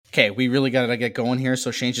Okay, we really got to get going here.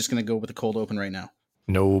 So Shane's just going to go with the cold open right now.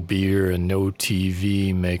 No beer and no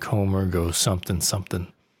TV make Homer go something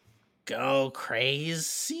something. Go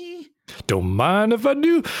crazy. Don't mind if I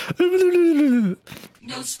do.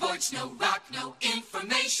 No sports, no rock, no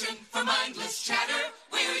information. For mindless chatter,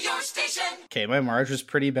 we're your station. Okay, my Marge was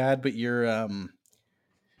pretty bad, but your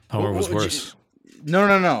Homer was worse.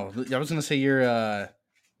 No. I was gonna say your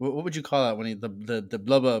what would you call that when he the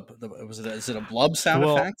blub is it a blub sound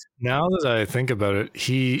effect? Now that I think about it,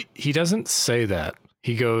 he doesn't say that.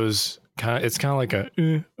 He goes it's kind of like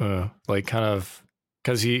a like kind of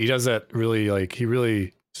because he does that really like he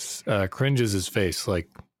really cringes his face, like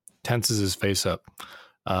tenses his face up.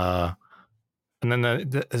 And then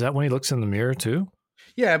is that when he looks in the mirror too?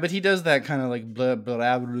 Yeah, but he does that kind of like blah blah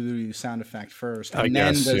blah, blah sound effect first, and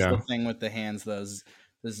then does the thing with the hands, the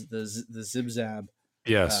zip zab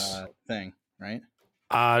thing, right?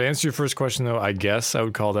 To answer your first question though, I guess I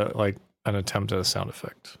would call that like an attempt at a sound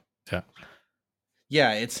effect. Yeah.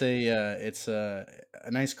 Yeah, it's a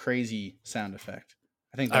nice crazy sound effect.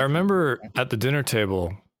 I think I remember at the dinner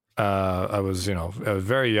table, I was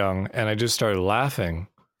very young, and I just started laughing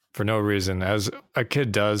for no reason, as a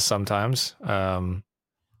kid does sometimes.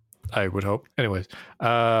 I would hope. Anyways,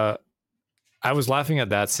 I was laughing at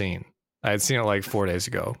that scene. I had seen it like 4 days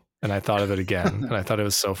ago, and I thought of it again, and I thought it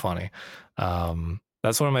was so funny.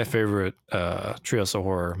 That's one of my favorite Treehouse of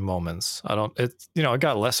Horror moments. It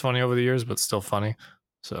got less funny over the years, but still funny.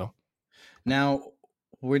 So now,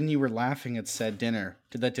 when you were laughing at said dinner,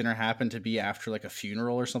 did that dinner happen to be after like a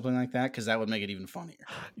funeral or something like that? Because that would make it even funnier.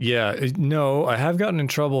 Yeah, no, I have gotten in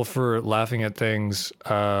trouble for laughing at things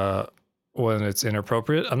when it's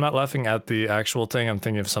inappropriate. I'm not laughing at the actual thing. I'm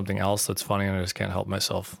thinking of something else that's funny, and I just can't help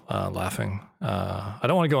myself laughing. I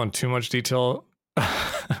don't want to go in too much detail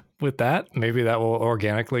with that. Maybe that will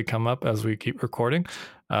organically come up as we keep recording.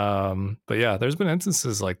 But yeah, there's been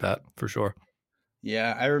instances like that for sure.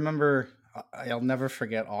 Yeah, I remember. I'll never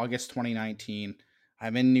forget August 2019.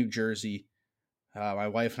 I'm in New Jersey. My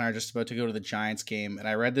wife and I are just about to go to the Giants game, and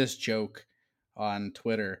I read this joke on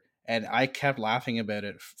Twitter, and I kept laughing about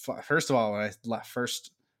it. First of all, it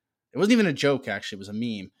wasn't even a joke. Actually, it was a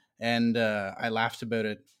meme, and I laughed about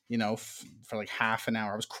it. For like half an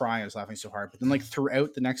hour. I was crying. I was laughing so hard. But then, like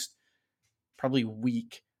throughout the next probably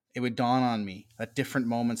week, it would dawn on me at different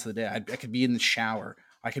moments of the day. I could be in the shower.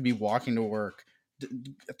 I could be walking to work,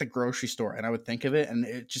 at the grocery store, and I would think of it, and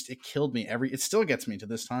it killed me. It still gets me to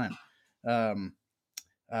this time. Um,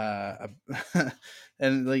 and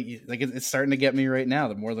it's starting to get me right now.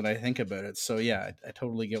 The more that I think about it, so yeah, I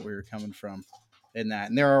totally get where you're coming from in that.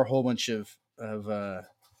 And there are a whole bunch of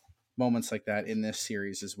moments like that in this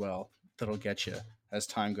series as well that'll get you as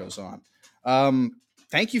time goes on.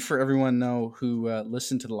 Thank you for everyone though who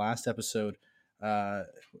listened to the last episode,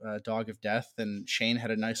 Dog of Death, and Shane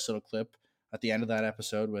had a nice little clip at the end of that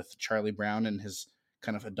episode with Charlie Brown and his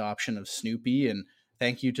kind of adoption of Snoopy. And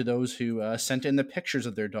thank you to those who sent in the pictures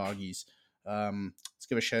of their doggies. Let's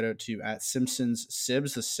give a shout out to at Simpsons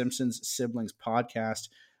Sibs, the Simpsons Siblings podcast,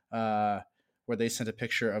 where they sent a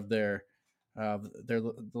picture of their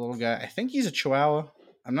the little guy. I think he's a Chihuahua.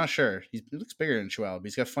 I'm not sure. He looks bigger than a Chihuahua, but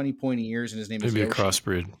he's got funny pointy ears, and his name is Yoshi. Maybe a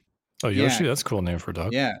crossbreed. Oh, Yoshi, that's a cool name for a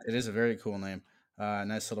dog. Yeah, it is a very cool name.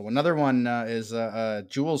 Nice little one. Another one is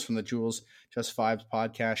Jules from the Jules Just Vibes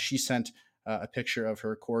podcast. She sent a picture of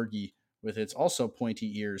her corgi with its also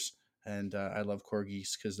pointy ears. And I love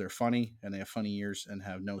corgis because they're funny and they have funny ears and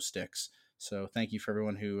have no sticks. So thank you for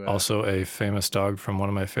everyone who... also a famous dog from one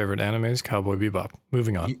of my favorite animes, Cowboy Bebop.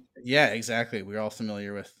 Moving on. Yeah, exactly. We're all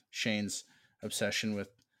familiar with Shane's obsession with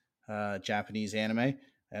Japanese anime.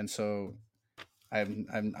 And so I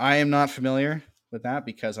am not familiar with that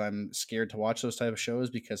because I'm scared to watch those type of shows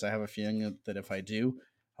because I have a feeling that if I do,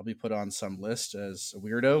 I'll be put on some list as a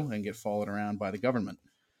weirdo and get followed around by the government.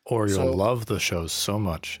 Or you'll love the shows so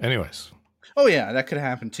much. Anyways. Oh yeah, that could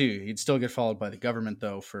happen too. You'd still get followed by the government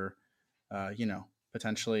though for,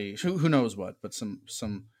 potentially who knows what, but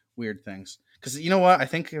some weird things. Because you know what, I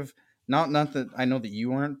think of not that I know that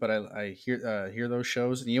you aren't, but I hear those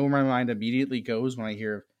shows, and you know where my mind immediately goes when I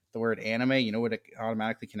hear the word anime. You know what it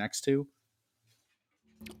automatically connects to?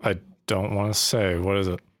 I don't want to say. What is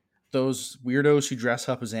it? Those weirdos who dress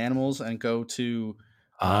up as animals and go to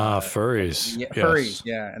furries. Furries,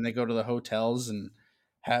 yeah, and they go to the hotels and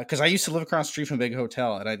because I used to live across the street from a big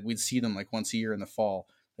hotel, and we'd see them like once a year in the fall.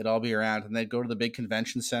 They'd all be around, and they'd go to the big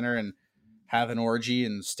convention center and have an orgy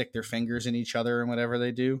and stick their fingers in each other and whatever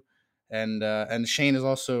they do. And Shane is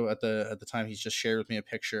also at the time he's just shared with me a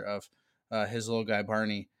picture of his little guy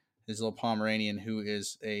Barney, his little Pomeranian, who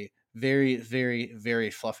is a very, very, very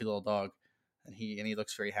fluffy little dog. and he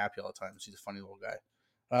looks very happy all the time. So he's a funny little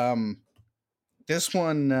guy. This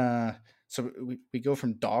one, so we go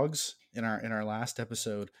from dogs in our last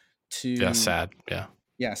episode Yeah, to sad.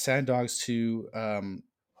 Yeah. sad dogs to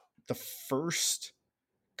the first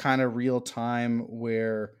kind of real time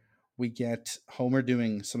where we get Homer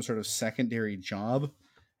doing some sort of secondary job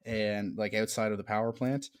and like outside of the power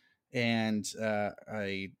plant, and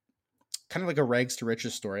I kind of like a rags to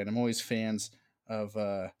riches story. And I'm always fans of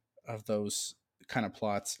those kind of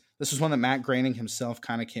plots. This was one that Matt Groening himself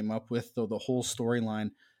kind of came up with, though the whole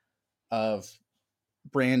storyline of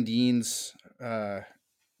Brandine's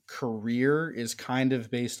career is kind of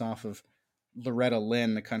based off of Loretta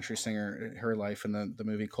Lynn, the country singer, her life in the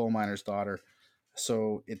movie Coal Miner's Daughter.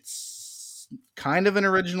 So it's kind of an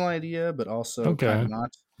original idea, but also kind Okay. of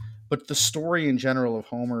not. But the story in general of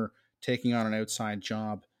Homer taking on an outside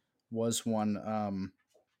job was one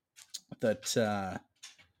that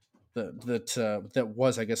that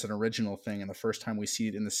was, I guess, an original thing, and the first time we see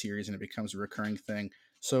it in the series, and it becomes a recurring thing.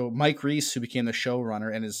 So Mike Reese, who became the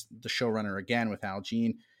showrunner and is the showrunner again with Al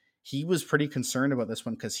Jean, he was pretty concerned about this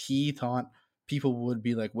one because he thought people would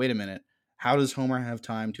be like, "Wait a minute, how does Homer have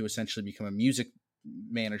time to essentially become a music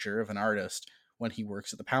manager of an artist when he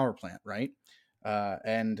works at the power plant?" Right?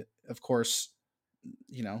 And of course,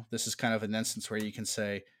 this is kind of an instance where you can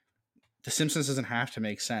say The Simpsons doesn't have to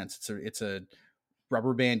make sense. It's a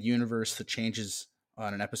rubber band universe that changes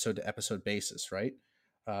on an episode to episode basis, right?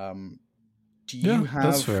 Um, do Yeah, you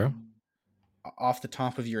that's have fair. off the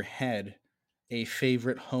top of your head a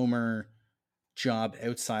favorite Homer job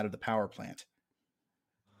outside of the power plant?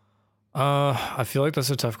 I feel like that's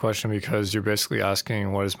a tough question because you're basically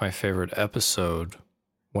asking what is my favorite episode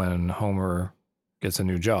when Homer gets a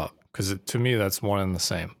new job. Because to me, that's one and the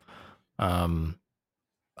same. Um,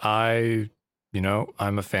 I,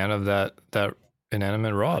 I'm a fan of that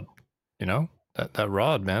inanimate rod. That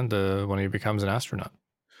rod, man. The when he becomes an astronaut.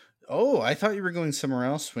 Oh, I thought you were going somewhere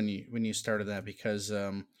else when you started that, because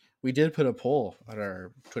we did put a poll on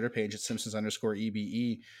our Twitter page at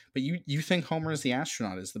Simpsons_EBE. But you think Homer as the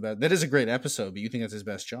astronaut is the best? That is a great episode, but you think that's his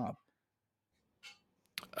best job?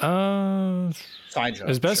 Uh, Side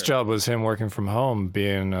his job, best sure. job was him working from home,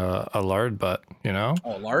 being a lard butt.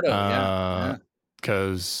 Oh, Lardo, yeah, yeah.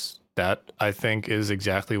 Because that I think is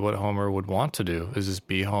exactly what Homer would want to do: is just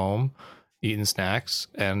be home, eating snacks,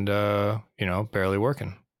 and barely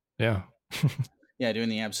working. Yeah. Yeah, doing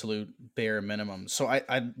the absolute bare minimum. So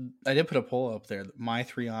I did put a poll up there. My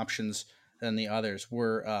three options and the others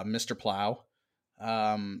were Mr. Plow.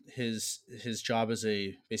 His job is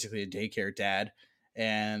basically a daycare dad,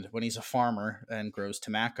 and when he's a farmer and grows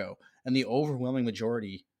tobacco, and the overwhelming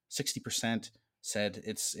majority, 60%, said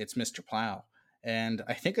it's Mr. Plow, and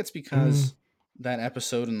I think it's Mm, because that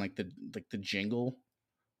episode and like the jingle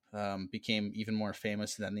became even more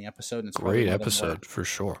famous than the episode, and it's probably great one of the more episode for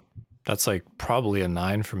sure. That's like probably a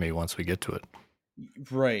 9 for me once we get to it.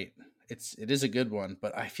 right. It is a good one,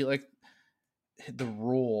 but I feel like the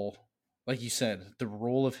role, like you said, the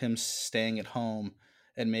role of him staying at home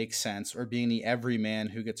and makes sense, or being the everyman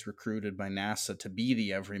who gets recruited by NASA to be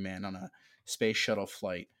the everyman on a space shuttle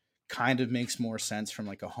flight, kind of makes more sense from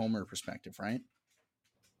like a Homer perspective, right?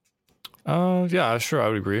 Yeah, sure, I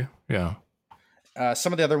would agree. Yeah.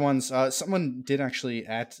 Some of the other ones, someone did actually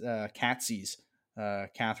at Catsy's,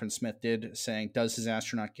 Catherine Smith did saying, "Does his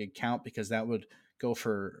astronaut gig count?" Because that would go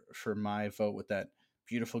for my vote with that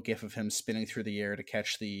beautiful gif of him spinning through the air to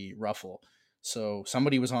catch the ruffle. So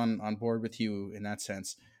somebody was on board with you in that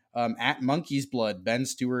sense. At Monkey's Blood, Ben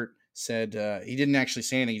Stewart said he didn't actually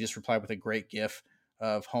say anything. He just replied with a great gif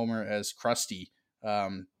of Homer as Krusty,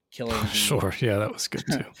 killing the Sure. Yeah, that was good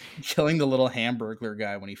too. killing the little hamburglar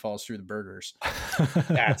guy when he falls through the burgers.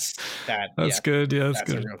 That's Yeah, good. Yeah, that's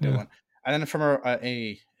that's a good. real good Yeah. one. And then from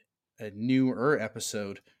a newer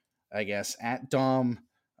episode, I guess, at Dom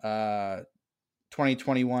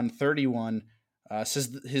 2021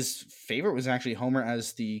 says his favorite was actually Homer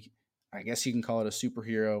as I guess you can call it a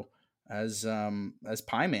superhero, as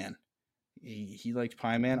Pie Man. He liked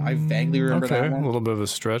Pie Man. I vaguely remember Okay, that a one. little bit of a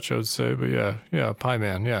stretch, I would say, but yeah, Pie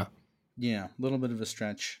Man, yeah. Yeah, a little bit of a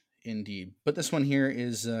stretch indeed. But this one here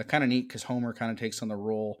is kind of neat because Homer kind of takes on the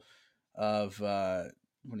role of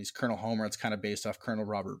when he's Colonel Homer. It's kind of based off Colonel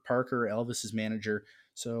Robert Parker, Elvis's manager.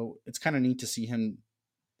 So it's kind of neat to see him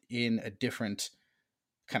in a different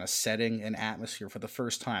kind of setting and atmosphere for the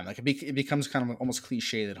first time. Like it becomes kind of almost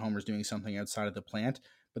cliche that Homer's doing something outside of the plant,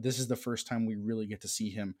 but this is the first time we really get to see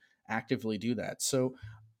him actively do that. So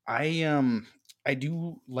I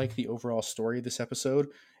do like the overall story of this episode.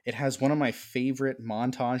 It has one of my favorite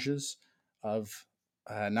montages of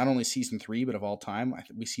not only season 3 but of all time.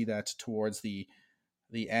 We see that towards the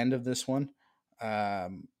end of this one.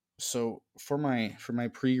 Um, so for my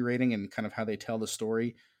pre-rating and kind of how they tell the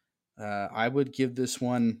story, I would give this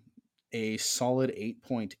one a solid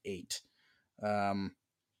 8.8. Um,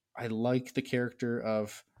 I like the character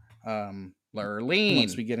of Lurleen.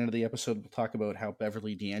 Once we get into the episode, we'll talk about how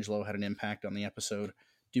Beverly D'Angelo had an impact on the episode,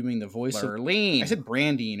 doing the voice of Lurleen. I said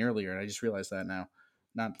Brandine earlier, and I just realized that now.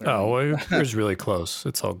 Not Lurleen. Oh, well, it was really close.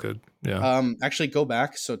 It's all good. Yeah. Actually, go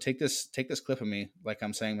back. So take this clip of me, like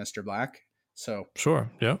I'm saying, Mr. Black. So Sure.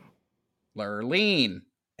 Yeah. Lurleen,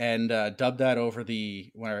 and dub that over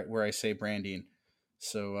the where I say Brandine.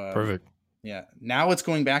 So Perfect. yeah. Now it's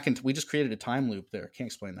going back into. We just created a time loop there. Can't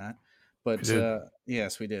explain that, but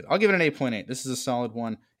yes, we did. I'll give it an 8.8. This is a solid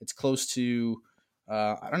one. It's close to.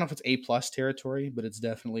 I don't know if it's A plus territory, but it's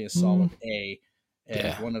definitely a solid A,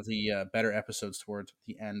 and one of the better episodes towards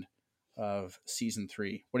the end of season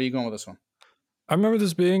 3. What are you going with this one? I remember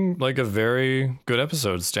this being like a very good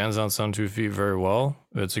episode. Stands on its own 2 feet very well.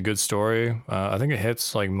 It's a good story. I think it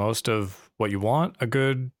hits like most of what you want a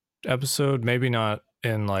good episode. Maybe not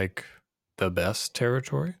in like the best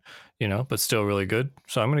territory, but still really good.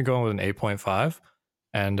 So I'm going to go with an 8.5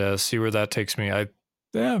 and see where that takes me.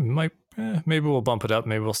 Maybe we'll bump it up.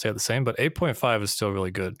 Maybe we'll stay at the same, but 8.5 is still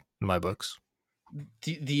really good in my books.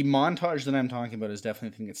 The montage that I'm talking about is definitely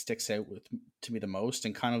the thing that sticks out to me the most,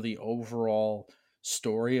 and kind of the overall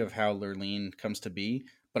story of how Lurleen comes to be.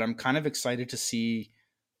 But I'm kind of excited to see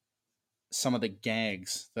some of the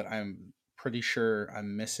gags that I'm pretty sure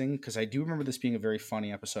I'm missing, because I do remember this being a very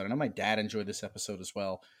funny episode. I know my dad enjoyed this episode as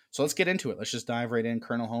well. So let's get into it. Let's just dive right in.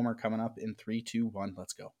 Colonel Homer coming up in 3, 2, 1.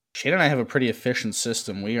 Let's go. Shane and I have a pretty efficient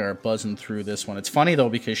system. We are buzzing through this one. It's funny though,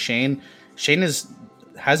 because Shane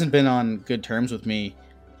hasn't been on good terms with me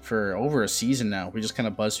for over a season now. We just kind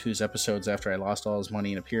of buzzed through his episodes after I lost all his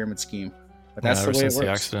money in a pyramid scheme. But that's the way it works. The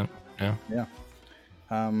accident. Yeah.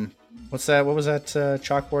 Yeah. What's that? What was that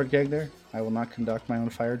chalkboard gag there? I will not conduct my own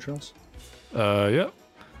fire drills. Yeah.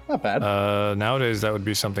 Not bad. Nowadays that would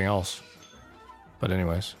be something else. But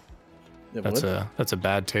anyways, that's a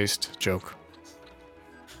bad taste joke.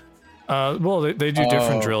 Well, they do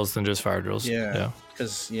different drills than just fire drills. Yeah.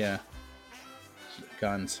 Because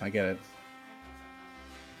guns. I get it.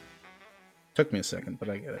 Took me a second, but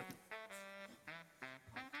I get it.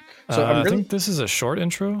 So I think this is a short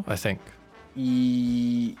intro. I think.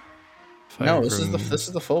 No, this is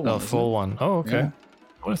the full one. Oh, full one. Oh, okay. Yeah.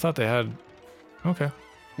 I would have thought they had. Okay.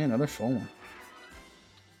 Yeah, another full one.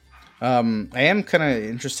 I am kind of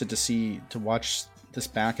interested to watch this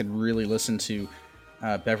back and really listen to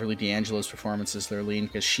Beverly D'Angelo's performance as Lurleen,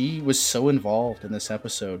 because she was so involved in this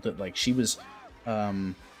episode that like she was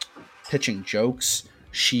pitching jokes.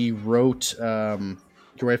 She wrote Your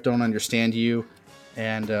Wife Don't Understand You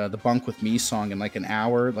and the Bunk With Me song in like an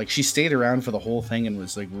hour. Like she stayed around for the whole thing and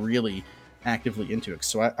was like really actively into it.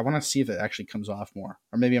 So I want to see if it actually comes off more,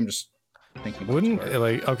 or maybe I'm just thinking. I'm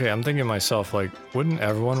thinking myself, like, wouldn't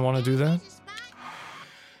everyone want to do that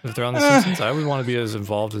if they're on the Simpsons? I would want to be as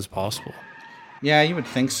involved as possible. Yeah, you would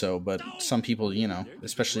think so, but some people,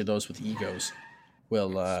 especially those with egos, will,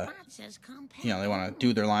 they want to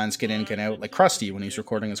do their lines, get in, get out, like Krusty when he's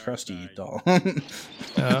recording his Krusty doll.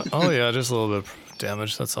 Just a little bit of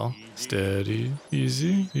damage, that's all. Steady,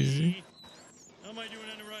 easy. How am I doing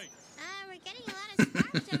on the right? We're getting a lot of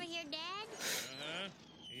sparks over here, Dad.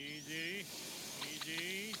 Easy.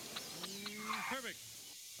 Perfect.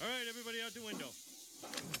 All right, everybody out the window.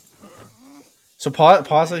 So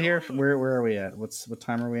pause it here. Where are we at? What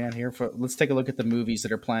time are we at here? Let's take a look at the movies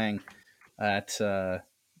that are playing at the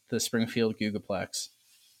Springfield Googleplex.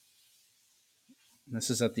 This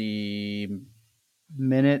is at the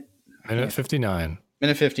minute 59.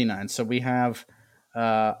 Minute 59. So we have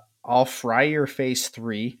I'll Fry Your Face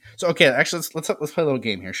 3. So okay, actually let's play a little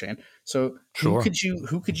game here, Shane. So sure.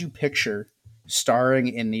 Who could you picture starring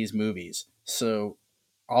in these movies? So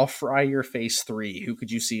I'll Fry Your Face 3. Who could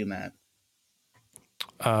you see in that?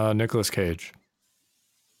 Nicolas Cage.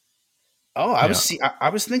 Oh, I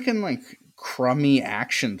was thinking like crummy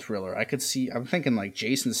action thriller. I'm thinking like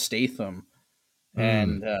Jason Statham,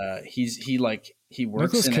 and he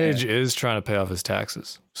works. Nicolas Cage is trying to pay off his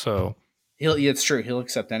taxes, so it's true. He'll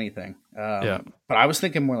accept anything. But I was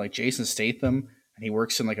thinking more like Jason Statham, and he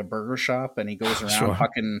works in like a burger shop, and he goes around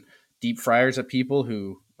hucking deep fryers at people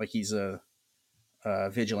who like he's a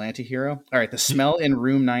vigilante hero. All right, The Smell in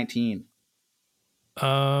Room 19.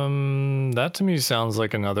 That to me sounds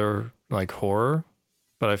like another like horror,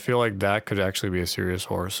 but I feel like that could actually be a serious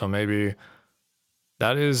horror. So maybe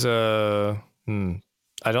that is I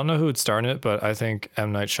don't know who would star in it, but I think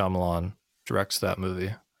M. Night Shyamalan directs that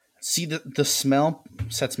movie. See, the smell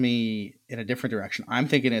sets me in a different direction. I'm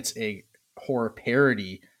thinking it's a horror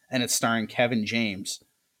parody, and it's starring Kevin James.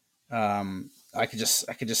 I could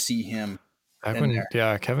just see him Back in when, there.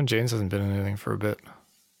 yeah, Kevin James hasn't been in anything for a bit.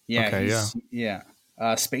 Yeah, Okay,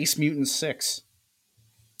 yeah. Space Mutant 6.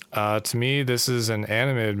 To me, this is an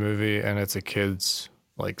animated movie, and it's a kids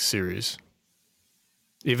like series.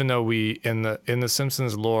 Even though we in the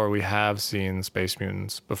Simpsons lore we have seen Space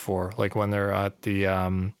Mutants before, like when they're at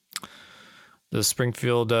the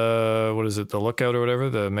Springfield what is it, the Lookout or whatever,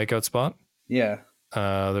 the makeout spot. Yeah.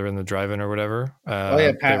 They're in the drive-in or whatever. Oh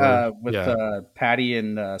yeah, They were, with yeah. Patty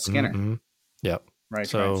and Skinner. Mm-hmm. Yep. Right.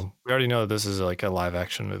 So we already know that this is like a live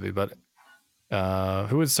action movie, but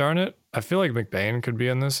who would star in it? I feel like McBain could be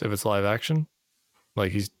in this if it's live action.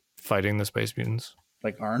 Like he's fighting the Space Mutants.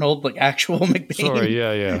 Like Arnold, like actual McBain. Sorry,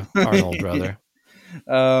 yeah. Arnold, rather.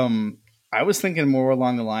 I was thinking more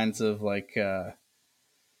along the lines of like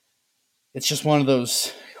it's just one of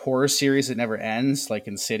those horror series that never ends, like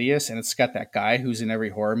Insidious, and it's got that guy who's in every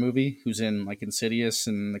horror movie, who's in like Insidious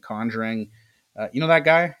and The Conjuring. You know that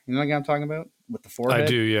guy? You know that guy I'm talking about with the forehead? I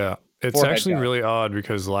do, yeah. It's Forehead actually guy. really odd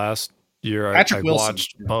because last year I Patrick Wilson.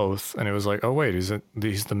 watched both, and it was like, oh wait, he's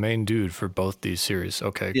the main dude for both these series.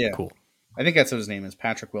 Okay, Yeah. cool. I think that's what his name is,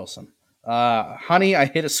 Patrick Wilson. Honey, I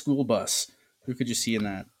Hit a School Bus. Who could you see in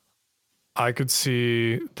that? I could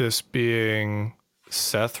see this being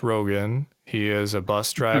Seth Rogen. He is a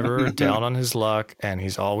bus driver down on his luck, and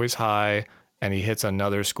he's always high, and he hits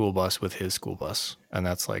another school bus with his school bus, and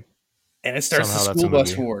that's like And it starts somehow the that's school a bus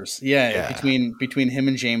movie. wars. Yeah, between him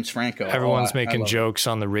and James Franco. Everyone's I making love it. jokes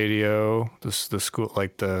on the radio, the school,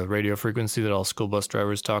 like the radio frequency that all school bus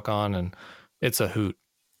drivers talk on, and it's a hoot.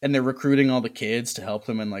 And they're recruiting all the kids to help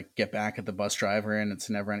them and like get back at the bus driver, and it's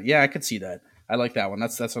never ending. Yeah, I could see that. I like that one.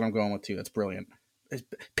 That's what I'm going with too. That's brilliant.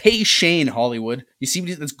 Pay Shane, Hollywood. You see,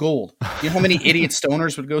 that's gold. You know how many idiot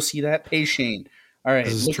stoners would go see that? Pay Shane. All right,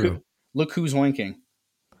 This is true. Look who's oinking.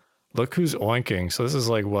 Look who's oinking. So this is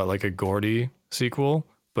like what, like a Gordy sequel,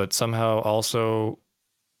 but somehow also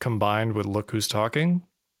combined with Look Who's Talking.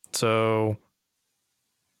 So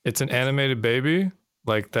it's an animated baby,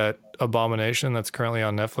 like that Abomination that's currently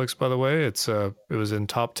on Netflix, by the way. It was in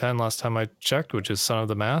top 10 last time I checked, which is Son of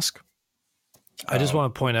the Mask. I just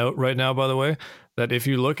want to point out right now, by the way, that if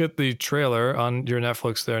you look at the trailer on your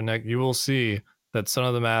Netflix there, Nick, you will see that Son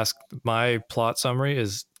of the Mask, my plot summary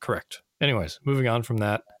is correct. Anyways, moving on from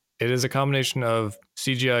that, it is a combination of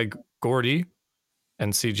CGI Gordy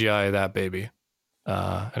and CGI that baby,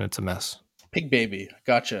 and it's a mess. Pig baby.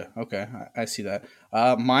 Gotcha. Okay, I see that.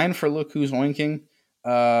 Mine for Look Who's Oinking.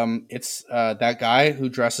 It's that guy who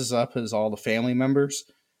dresses up as all the family members.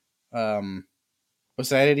 What's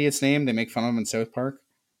that idiot's name? They make fun of him in South Park.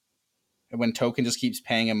 And when Token just keeps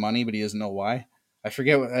paying him money, but he doesn't know why. I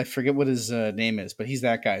forget what his name is, but he's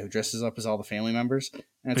that guy who dresses up as all the family members.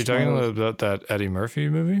 And Are you talking about that Eddie Murphy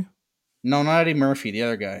movie? No, not Eddie Murphy. The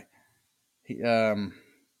other guy.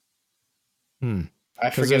 I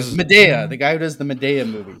forget. Medea, the guy who does the Medea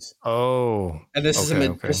movies. Oh, And this is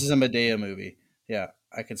okay. this is a Medea movie. Yeah,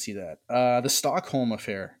 I can see that. The Stockholm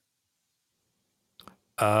Affair.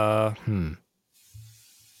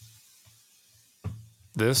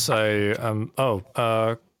 This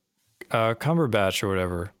Cumberbatch or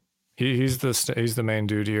whatever. He's the main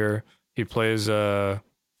dude here. He plays he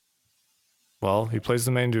plays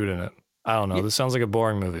the main dude in it. I don't know. Yeah. This sounds like a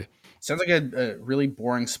boring movie. Sounds like a really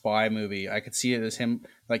boring spy movie. I could see it as him,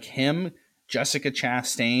 Jessica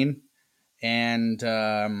Chastain, and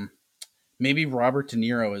maybe Robert De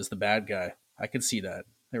Niro as the bad guy. I could see that.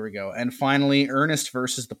 There we go. And finally, Ernest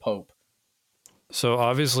versus the Pope. So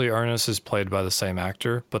obviously Ernest is played by the same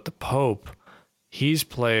actor, but the Pope, he's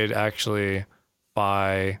played actually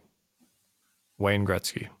by Wayne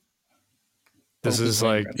Gretzky. This Pope is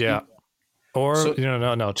Wayne like, Gretzky? yeah. Or, So-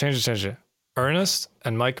 no, change it. Ernest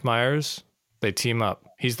and Mike Myers, they team up.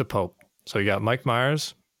 He's the Pope. So you got Mike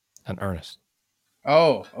Myers and Ernest.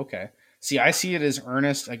 Oh, okay. See, I see it as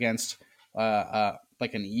Ernest against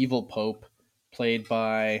like an evil Pope played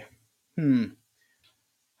by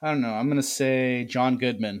I don't know. I'm gonna say John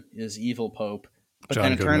Goodman is evil Pope, but John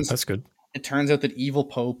then Goodman. That's good. it turns out that evil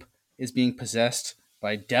Pope is being possessed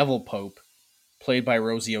by devil Pope, played by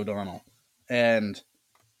Rosie O'Donnell, and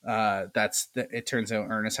it turns out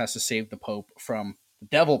Ernest has to save the Pope from the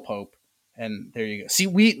devil Pope, and there you go. See,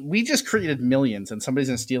 we just created millions, and somebody's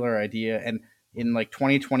gonna steal our idea, and in like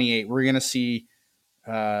 2028, we're gonna see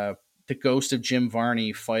the ghost of Jim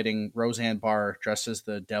Varney fighting Roseanne Barr dressed as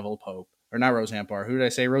the devil Pope. Or not Roseanne Barr. Who did I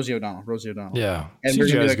say? Rosie O'Donnell. Yeah. And we're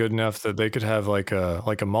gonna CGI be is like, good enough that they could have like a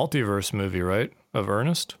multiverse movie, right? Of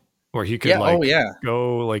Ernest. where he could Yeah. like Oh yeah.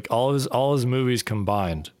 go like all his movies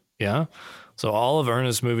combined. Yeah. So all of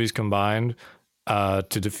Ernest's movies combined to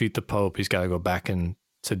defeat the Pope, he's got to go back into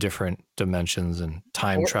different dimensions and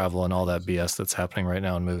time Or- travel and all that BS that's happening right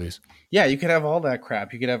now in movies. Yeah, you could have all that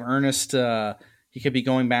crap. You could have Ernest. He could be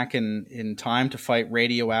going back in time to fight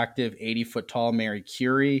radioactive 80-foot tall Mary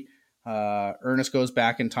Curie. Ernest goes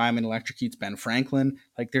back in time and electrocutes Ben Franklin.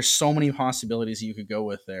 Like, there's so many possibilities you could go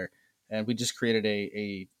with there, and we just created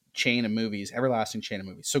a chain of movies, everlasting chain of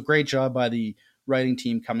movies. So great job by the writing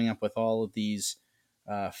team coming up with all of these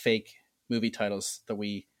fake movie titles that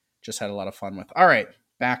we just had a lot of fun with. All right,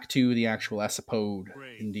 back to the actual episode.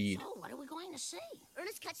 Indeed. So, what are we going to see?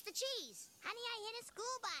 Ernest cuts the cheese. Honey, I hit a school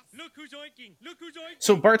bus. Look who's oinking! Look who's oinking!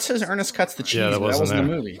 So Bart says Ernest cuts the cheese, Yeah, that but that wasn't wasn't the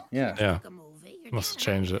there. movie. Yeah. Yeah. Pick a movie. Your Must dad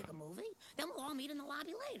have and I changed it. pick a movie. Then we'll all meet in the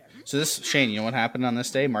lobby later. So this, Shane, you know what happened on this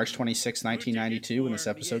day, March 26, 1992, when this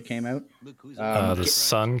episode came out? The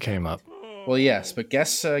sun came up. Well, yes, but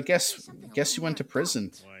guess who went to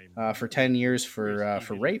prison for 10 years for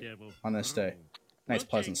rape on this day? Nice,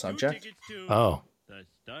 pleasant subject. Oh,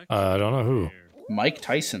 I don't know who. Mike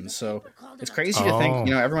Tyson. So it's crazy to think,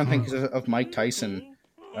 everyone thinks of Mike Tyson,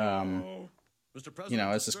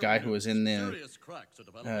 as this guy who was in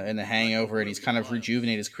the Hangover, and he's kind of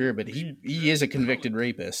rejuvenated his career, but he is a convicted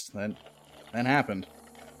rapist. That happened.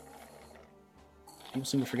 People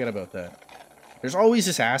seem to forget about that. There's always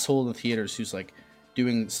this asshole in the theaters who's like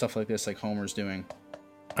doing stuff like this, like Homer's doing.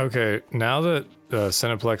 Okay, now that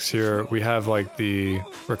Cineplex here, we have like the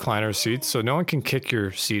recliner seats, so no one can kick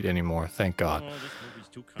your seat anymore, thank God.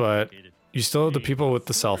 But you still have the people with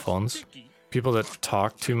the cell phones, people that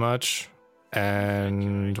talk too much,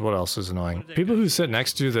 and what else is annoying? People who sit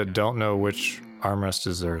next to you that don't know which armrest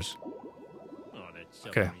is theirs.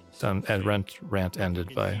 Okay, done. And rant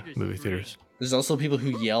ended by movie theaters. There's also people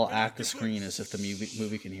who yell at the screen as if the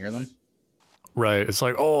movie can hear them. Right, it's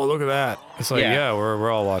like, oh, look at that. It's like, yeah, we're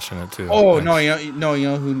all watching it too. Oh, Thanks. no, you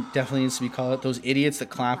know who definitely needs to be called out? Those idiots that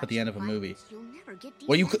clap at the end of a movie.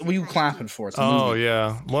 What are you clapping for? It's a movie.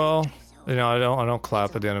 Yeah. Well, I don't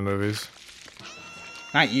clap at the end of movies.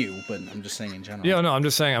 Not you, but I'm just saying in general. Yeah, no, I'm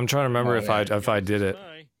just saying. I'm trying to remember if I did it.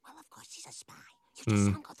 Well, of course he's a spy. You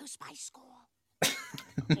just don't go through spy school.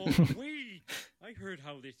 Oh, wait! I heard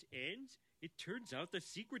how this ends. It turns out the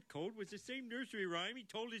secret code was the same nursery rhyme he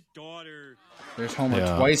told his daughter. There's Homer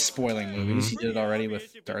twice spoiling movies. He did it already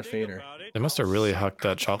with Darth Vader. They must have really hucked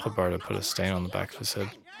that chocolate bar to put a stain on the back of his head.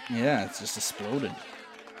 Yeah, it's just exploded.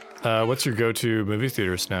 What's your go-to movie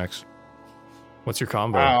theater snacks? What's your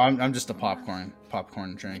combo? Oh, I'm just a popcorn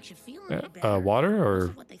drink. Water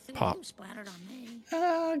or pop?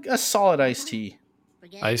 A solid iced tea.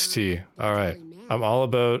 Iced tea. All right. I'm all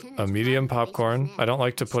about a medium popcorn. I don't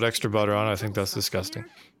like to put extra butter on. I think that's disgusting.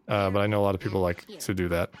 But I know a lot of people like to do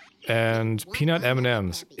that. And peanut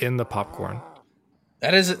M&Ms in the popcorn.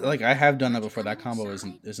 That is like I have done that before. That combo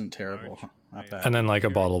isn't terrible. Not bad. And then like a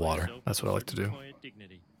bottle of water. That's what I like to do.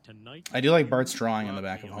 I do like Bart's drawing on the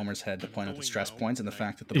back of Homer's head to point out the stress points and the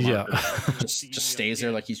fact that the marker just stays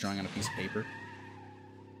there like he's drawing on a piece of paper.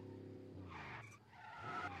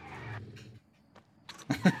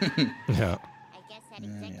 Yeah.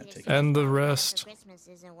 Executive And the for rest. Christmas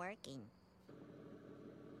isn't working.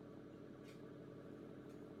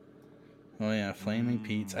 Oh yeah, Flaming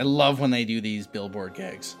Pete's. I love when they do these billboard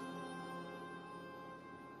gags.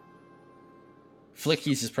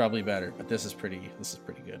 Flickies is probably better, but this is pretty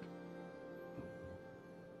good.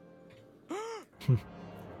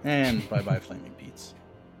 And bye-bye Flaming Pete's.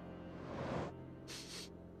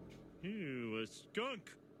 Ew, a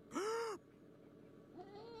skunk.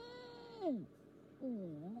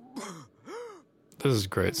 This is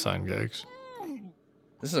great sign gags.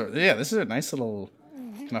 This is a nice little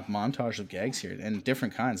kind of montage of gags here, and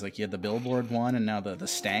different kinds. Like you had the billboard one, and now the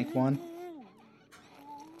stank one.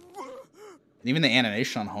 And even the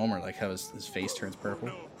animation on Homer, like how his face turns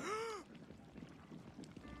purple.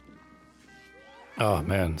 Oh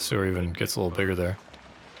man, sewer even gets a little bigger there.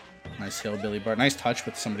 Nice hillbilly bar. Nice touch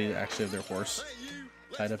with somebody that actually have their horse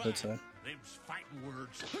tied up outside.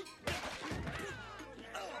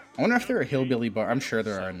 I wonder if there are hillbilly bar. I'm sure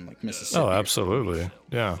there are in like Mississippi. Oh, absolutely.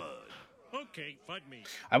 Yeah. Okay, fight me.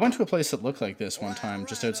 I went to a place that looked like this one time,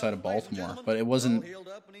 just outside of Baltimore, but it wasn't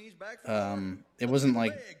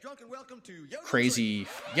like crazy.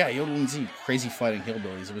 Yeah, Yodel and Z, crazy fighting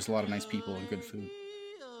hillbillies. There was a lot of nice people and good food.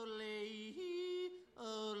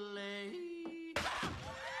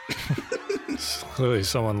 Clearly,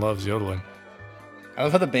 someone loves yodeling. I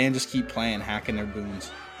love how the band just keep playing, hacking their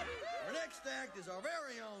booms. Our next act is our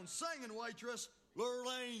very own singing waitress,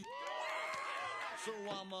 Lurleen. So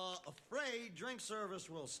I'm afraid drink service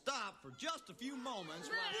will stop for just a few moments.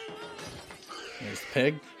 There's the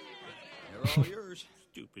pig. They're all yours.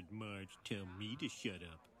 Stupid Marge, tell me to shut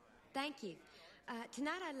up. Thank you.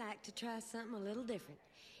 Tonight I'd like to try something a little different.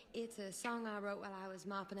 It's a song I wrote while I was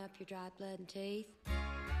mopping up your dried blood and teeth.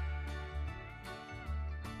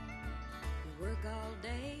 We work all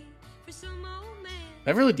day for some old man.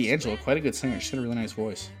 Beverly D'Angelo, quite a good singer. She's got a really nice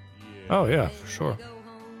voice. Oh yeah, for sure.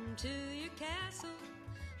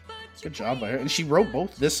 Good job by her. And she wrote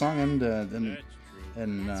both this song and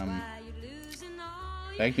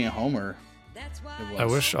Bag Me a Homer. I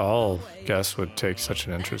wish all guests would take such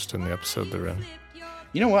an interest in the episode they're in.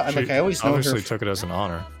 You know what? She I always know obviously her. took it as an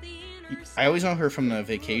honor. I always know her from the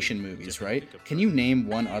Vacation movies, right? Can you name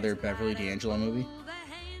one other Beverly D'Angelo movie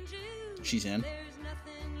she's in?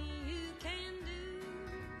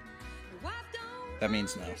 That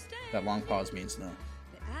means no. That long pause means no.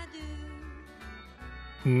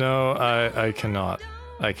 No, I cannot.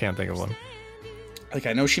 I can't think of one. Like,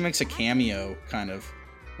 I know she makes a cameo, kind of.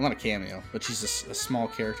 Well, not a cameo, but she's a small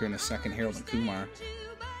character in the second Harold and Kumar.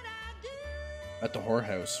 At the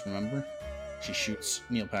whorehouse, remember? She shoots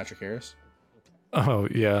Neil Patrick Harris. Oh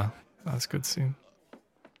yeah, that's a good scene.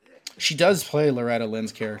 She does play Loretta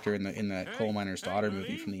Lynn's character in that Coal Miner's Daughter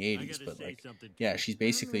movie from the 80s, but like, yeah, she's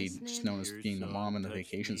basically just known as being the mom in the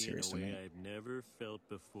Vacation series to me. I've never felt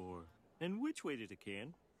before. And which way did it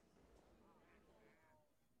can?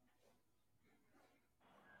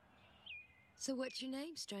 So what's your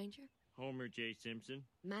name, stranger? Homer J. Simpson.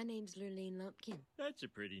 My name's Lurleen Lumpkin. That's a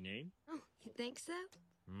pretty name. Oh, you think so?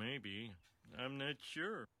 Maybe. I'm not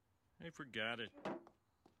sure. I forgot it.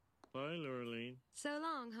 Bye, Lurleen. So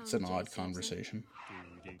long, Homer It's an J. odd Simpson. conversation.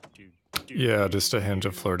 Yeah, just a hint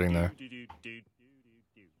of flirting there.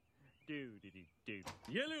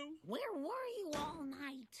 Yellow. Where were you all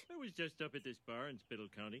night? I was just up at this bar in Spittle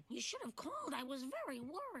County. You should have called. I was very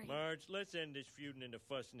worried. Marge, let's end this feuding and the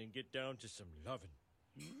fussing and get down to some loving.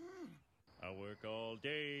 I work all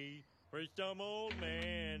day for some old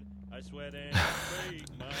man. I sweat and break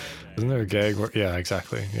my back. Isn't there a gag where... Yeah,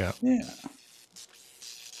 exactly. Yeah. Yeah.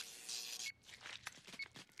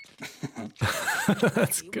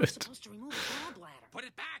 That's You were good. supposed to remove the gallbladder. Put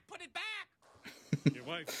it back! Put it back! Your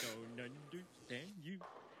wife don't understand you,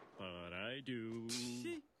 but I do.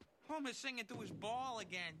 See? Homer's singing through his ball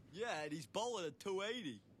again. Yeah, and he's bowling at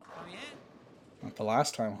 280. Oh, yeah? Not the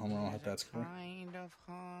last time Homer will hit that score. Kind of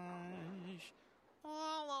hush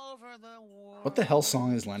all over the world. What the hell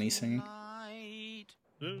song is Lenny singing?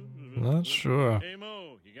 Not sure. Hey,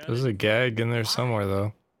 Mo, you got There's it? a gag in there somewhere,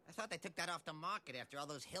 though. I thought they took that off the market after all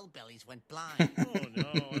those hillbillies went blind. Oh,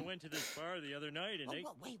 no. I went to this bar the other night and they...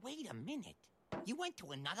 Wait a minute. You went to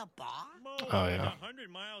another bar? Mo, Oh, I'm yeah. 100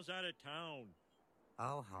 miles out of town.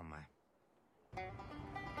 Oh, Homer.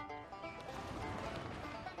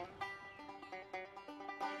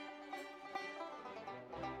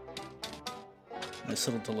 Nice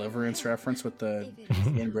little Deliverance reference with the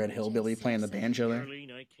inbred hillbilly playing the banjo there.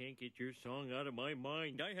 Darlene, I can't get your song out of my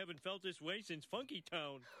mind. I haven't felt this way since Funky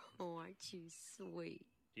Town. Oh, aren't you sweet?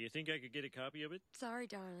 Do you think I could get a copy of it? Sorry,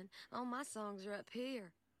 darling. All my songs are up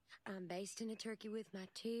here. I'm basting a turkey with my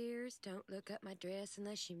tears. Don't look up my dress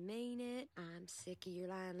unless you mean it. I'm sick of your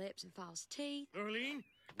lying lips and false teeth. Darlene?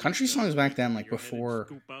 Country songs back then, like Your head and before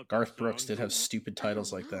scoop out Garth that Brooks, song. did have stupid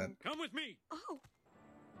titles like that. Come with me. Oh,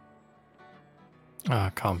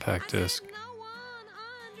 Ah, compact I said disc. no one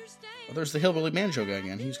understands. Oh, there's the hillbilly banjo guy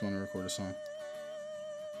again. He's going to record a song.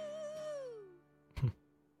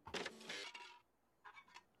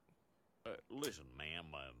 Listen, ma'am,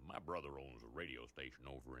 my brother owns a radio station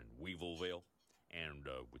over in Weevilville, and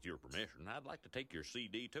with your permission, I'd like to take your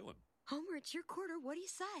CD to him. Homer, it's your quarter. What do you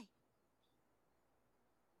say?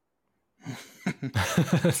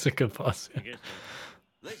 That's a good boss. I guess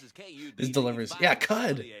This is KUD. His deliveries. Yeah,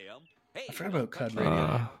 Cud. I forgot about Cud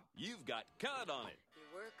Radio. You've got Cud on it.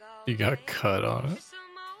 You got cut on it.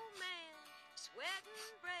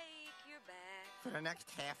 For the next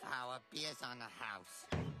half hour, beer's on the house.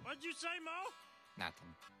 What'd you say, Mo?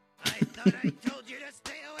 Nothing. I thought I told you to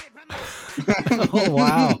stay away from me. Oh,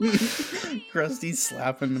 wow. Krusty's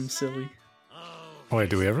slapping him silly. Wait,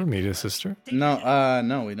 do we ever meet his sister? No,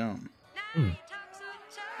 no, we don't.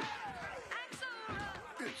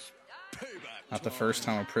 Not the first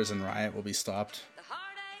time a prison riot will be stopped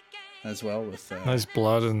as well with Nice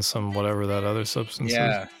blood and some whatever that other substance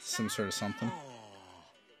yeah, some sort of something.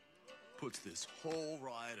 Puts this whole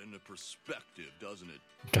ride into perspective, doesn't it?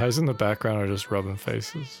 is. Guys in the background are just rubbing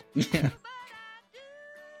faces. Yeah.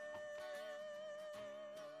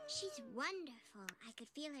 She's wonderful. I could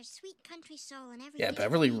feel her sweet country soul in every. Yeah,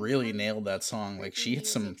 Beverly really nailed that song. Like, she hit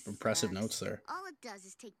some impressive notes there. All it does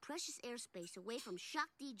is take precious airspace away from shock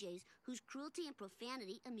DJs whose cruelty and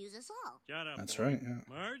profanity amuse us all. Shut up. That's boy. right, yeah.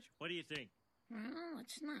 Marge, what do you think? Well,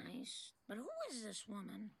 it's nice. But who is this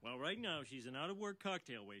woman? Well, right now she's an out-of-work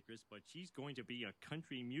cocktail waitress, but she's going to be a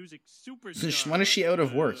country music So superstar. when is she out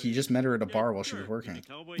of work? He just met her at a bar while she was working.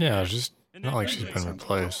 Yeah, just not like she's been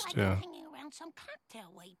replaced. Yeah. Hanging around some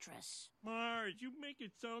cocktail waitress. Marge, you make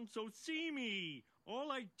it sound so seamy. All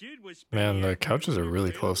I did was Man, the couches are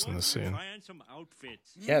really close in this scene. try on some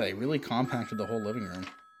outfits. Yeah, they really compacted the whole living room.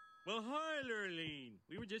 Well, hi, Lurleen.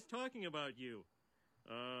 We were just talking about you.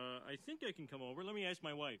 I think I can come over. Let me ask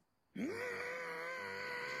my wife.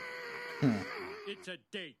 It's a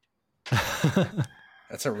date.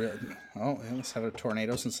 That's a real. Oh, yeah, let's have a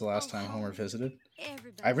tornado since the last time Homer visited.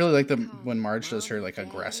 I really like when Marge does her like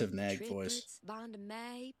aggressive nag voice.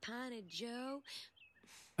 I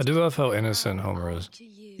do love how innocent Homer is.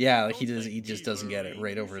 Yeah, like he just doesn't get it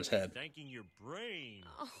right over his head. Thanking your brain.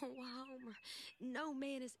 Oh, Homer, no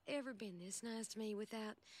man has ever been this nice to me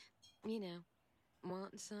without,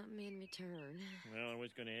 wanting something in return. Well, I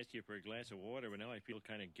was going to ask you for a glass of water, but now I feel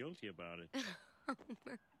kind of guilty about it.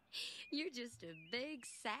 Homer, you're just a big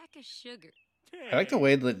sack of sugar. I like the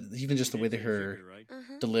way that even just the way that her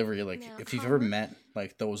Uh-huh. delivery, like Now, if you've ever Homer, met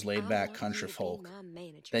like those laid I back want country you to be folk, my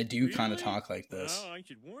manager. they do kind of Really? talk like this Well, I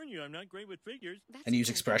should warn you, I'm not great with figures. That's and use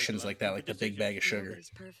okay. expressions like that, like the big bag of sugar. Nobody's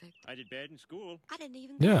perfect. I did bad in school. I didn't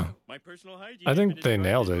even Yeah. know. My personal hygiene. I has think been they described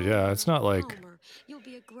nailed as it. Yeah, it's not like Homer, you'll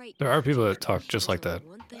be a great there are people manager. that talk just like There's that.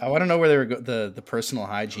 only one thing I want to you know where they were do. the personal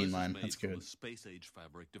hygiene This is line. made That's from good. a space-age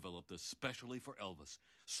fabric developed especially for Elvis.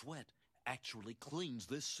 Sweat actually cleans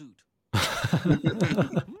this suit.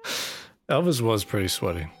 Elvis was pretty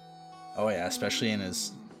sweaty. Oh yeah, especially in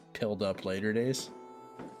his pilled up later days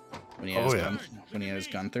when he had Oh, his yeah. when he had his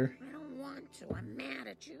Gunther. I don't want to. I'm mad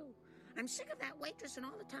at you. I'm sick of that waitress and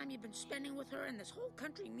all the time you've been spending with her and this whole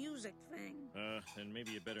country music thing. Then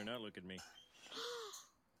maybe you better not look at me.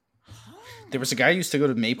 There was a guy who used to go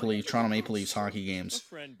to Toronto Maple Leafs hockey A games.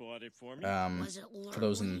 friend bought it for me. Was it For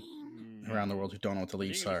those in Lurleen? around the world who don't know what the I think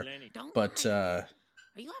Leafs it was are, Lenny. Don't but lie. Are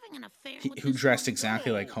you having an affair with who this dressed woman?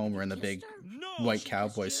 exactly like No. Homer in the You big kissed her? No, white she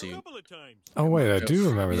cowboy kissed me a suit. couple of times. Oh wait, I do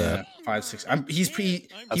remember Yeah, that. 5'6". He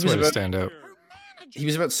That's was way to about stand out. Her manager. he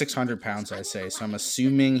was about 600 pounds, I say. So I'm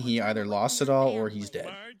assuming he either lost it all or he's dead.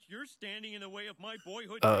 Marge, you're standing in the way of my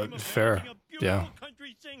boyhood Uh, dream of fair. managing a beautiful Yeah.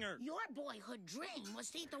 country singer. Your boyhood dream was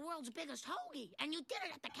to eat the world's biggest hoagie, and you did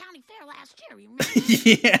it at the county fair last year. You remember?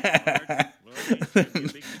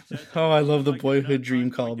 Yeah. Oh, I love the boyhood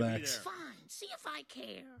dream callbacks. Fine. See if I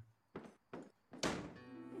care.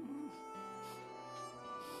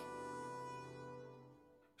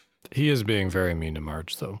 He is being very mean to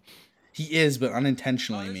Marge, though. He is, but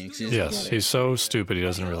unintentionally mean. 'Cause he doesn't Yes, get it. he's so stupid he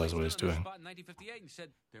doesn't realize what he's doing. In 1958 and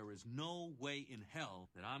said, "There is no way in hell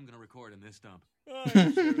that I'm going to record in this dump." I'm sure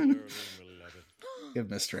Lurleen will love it. Give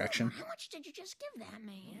misdirection. How much did you just give that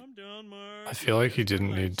man? Calm down, Marge. I feel like he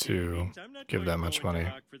didn't Relax, need to James. I'm not give going that to much go into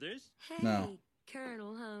money. hock for this. Hey, No.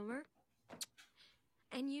 Colonel Homer.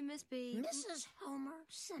 And you must be Mrs. Homer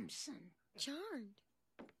Simpson. charmed.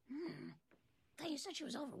 Thought you said she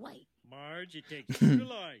was overweight. Marge, it takes two to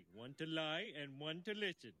lie. One to lie and one to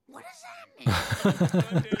listen. What does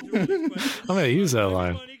that mean? I'm gonna use that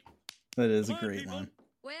line. That is a Come on, great people. line.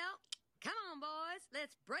 Well, come on, boys.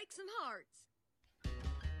 Let's break some hearts.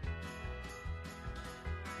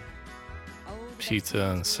 Oh, the Pizza best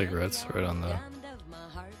and times cigarettes were right on the- diamond of my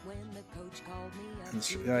heart when the coach called me up It's-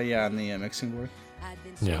 to yeah, on the mixing board. I'd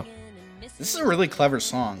been Yeah. swinging and missing This is a really clever and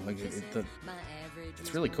song. Like, kissing. My average it's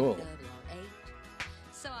was really one cool. double on 8.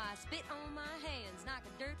 So I spit on my hands,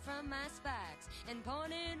 knocking dirt from my spikes, and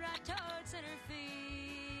pointed right towards center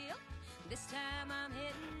field. This time I'm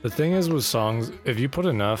hitting The thing is with songs, if you put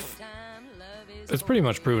enough, it's pretty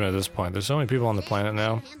much proven at this point. There's so many people on the planet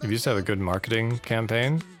now. If you just have a good marketing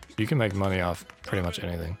campaign, you can make money off pretty much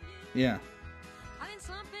anything. Yeah. I've been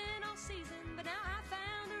slumping all season, but now I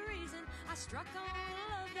found a reason. I struck on a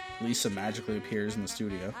love that Lisa magically appears in the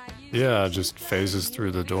studio. Yeah, just phases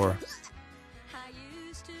through the door. I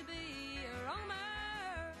used to be a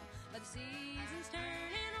roamer, but the season's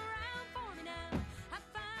turning around for me now. I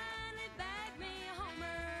finally bagged me a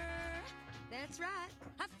homer. That's right.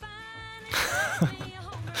 I finally bagged me a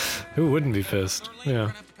homer. Who wouldn't be pissed? Lurleen, we're Yeah.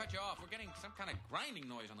 gonna have to cut you off. We're getting some kind of grinding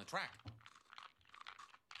noise on the track.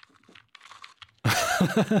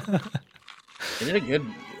 They did a good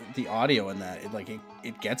the audio in that.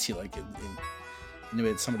 It gets you like you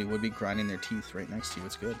know, somebody would be grinding their teeth right next to you.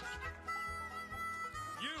 It's good.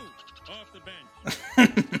 You, off the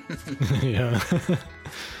bench. Yeah.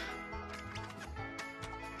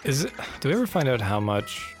 Is it? Do we ever find out how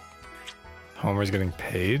much Homer's getting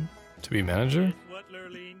paid to be manager?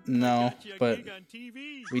 No, but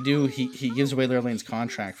we do. He gives away Lurlane's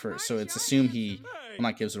contract for it, so it's assumed he. Well,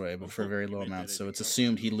 not gives it away, but for a very low amount. So it's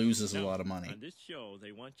assumed he loses a lot of money. On this show,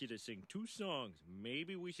 they want you to sing 2 songs.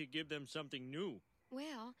 Maybe we should give them something new.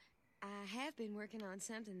 Well, I have been working on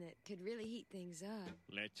something that could really heat things up.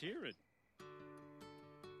 Let's hear it.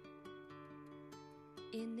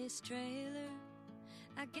 In this trailer,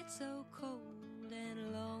 I get so cold and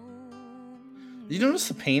alone. You notice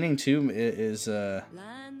the painting too is Of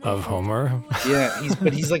Homer? yeah,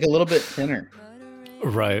 he's like a little bit thinner.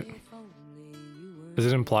 Right. Is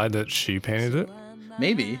it implied that she painted it?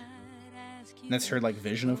 Maybe. That's her like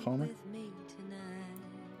vision of Homer.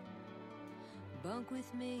 Bunk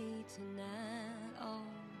with me tonight. Oh,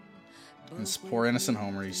 And this poor innocent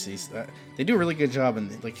Homer, he sees that they do a really good job,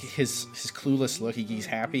 and like his clueless look. He's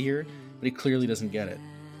happy here, but he clearly doesn't get it.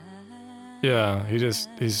 Yeah, he's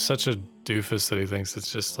such a doofus that he thinks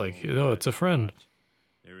it's just like, oh, it's a friend.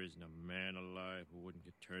 There isn't a man alive who wouldn't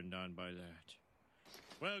get turned on by that.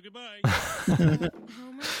 Well, goodbye.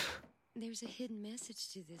 Homer, there's a hidden message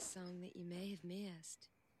to this song that you may have missed.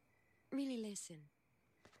 Really listen.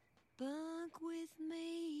 Bunk with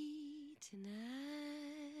me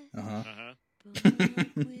tonight. Bunk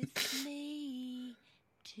with me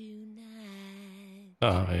tonight.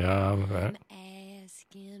 Oh, yeah, right. I'm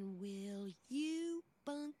asking, will you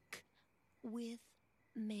bunk with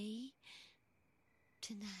me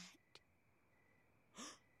tonight?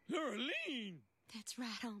 Lurleen! That's right,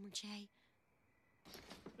 Homer J.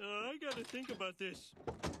 I gotta think about this.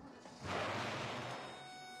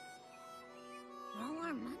 All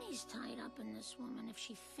our money's tied up in this woman. If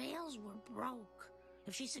she fails, we're broke.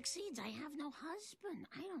 If she succeeds, I have no husband.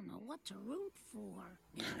 I don't know what to root for.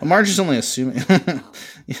 Well, Marge is only assuming.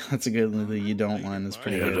 Yeah, that's a good. The you don't line is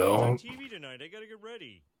pretty good. On TV tonight. I gotta get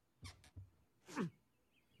ready.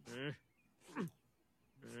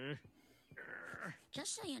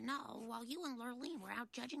 Just so you know, while you and Lurleen were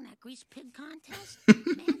out judging that greased pig contest,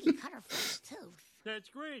 Maggie cut her first tooth. That's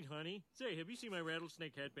great, honey. Say, have you seen my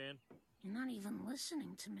rattlesnake headband? You're not even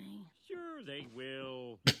listening to me. Sure, they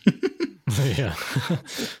will. Yeah.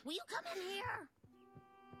 Will you come in here?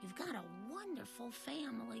 You've got a wonderful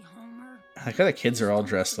family, Homer. I like how the kids are all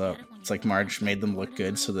dressed up. It's like Marge made them look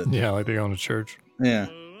good so that. Yeah, like they're going to church. Yeah.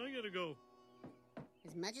 I gotta go.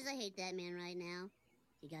 As much as I hate that man right now,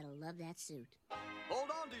 you gotta love that suit. Hold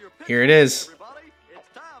on to your Here it is. everybody. It's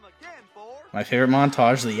time again for My favorite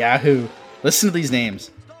montage, the Yahoo. Listen to these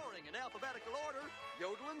names. starring in alphabetical order,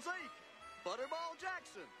 Yodel and Zeke, Butterball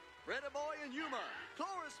Jackson, Reddy Boy and Yuma,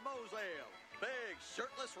 Cloris Moselle, Big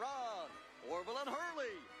Shirtless Ron, Orville and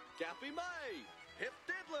Hurley, Gappy May, Hip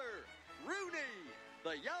Diddler, Rooney,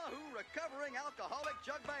 the Yahoo Recovering Alcoholic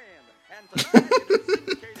Jug Band, and tonight it is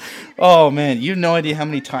syndicated TV. Oh man, you have no idea how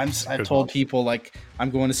many times I've told people like I'm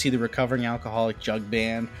going to see the Recovering Alcoholic Jug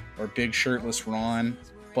Band or Big Shirtless Ron,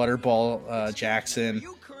 Butterball Jackson.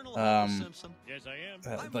 Yes, I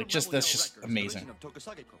am. Like just that's just amazing. Of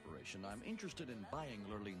Tokasagi Corporation. I'm interested in buying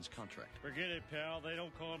Lurleen's contract. Forget it, pal. They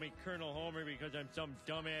don't call me Colonel Homer because I'm some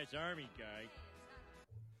dumbass army guy.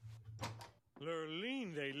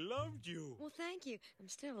 Lurleen, they loved you. Well, thank you. I'm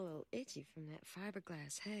still a little itchy from that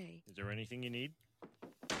fiberglass hay. Is there anything you need?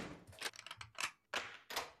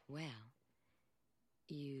 Well,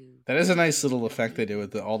 you... That is a nice little effect they do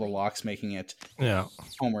with all the locks making it. Yeah.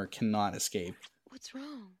 Homer cannot escape. What's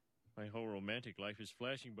wrong? My whole romantic life is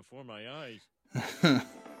flashing before my eyes.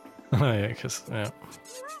 Oh, yeah, because, yeah.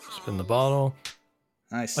 Spin the bottle.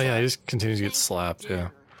 Nice. Oh, yeah, he just continues to get slapped, yeah.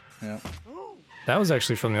 Yeah. That was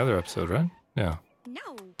actually from the other episode, right? Yeah.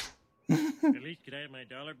 No. At least could I have my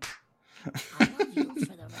dollar? I love you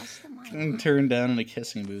for the rest of my Getting life. turned down in a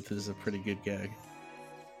kissing booth is a pretty good gag.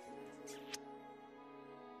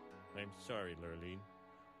 I'm sorry, Lurleen.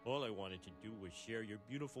 All I wanted to do was share your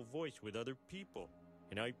beautiful voice with other people,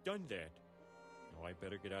 and I've done that. Now I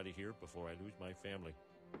better get out of here before I lose my family.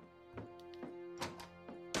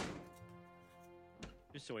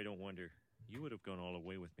 Just so I don't wonder, you would have gone all the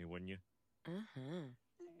way with me, wouldn't you? Uh-huh.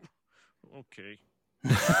 Okay.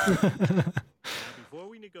 Now, before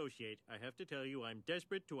we negotiate, I have to tell you I'm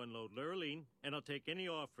desperate to unload Lurleen, and I'll take any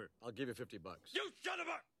offer. I'll give you $50. You son of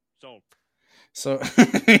a... Sold. So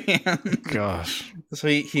Gosh. So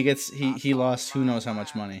he lost who knows how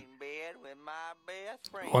much money.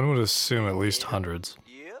 One would assume at least hundreds.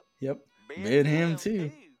 Yep. Bid him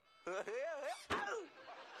too.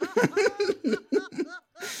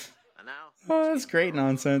 Oh, that's great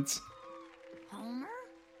nonsense. Homer?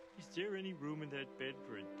 It's there any room in that bed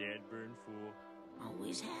for a dad-burn fool?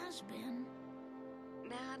 Always has been.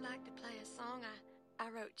 Now I'd like to play a song I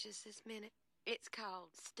wrote just this minute. It's called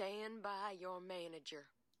Stand By Your Manager.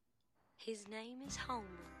 His name is Homer.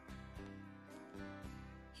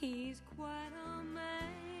 He's quite a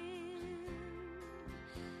man.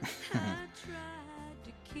 I tried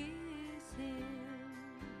to kiss him,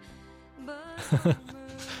 but Homer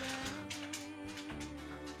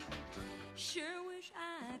sure wish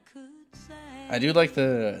I could say. I do like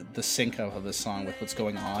the sync of this song with what's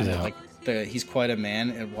going on. Yeah. Like he's quite a man,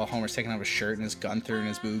 and while Homer's taking off his shirt and his Gunther and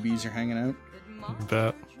his boobies are hanging out.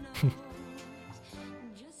 That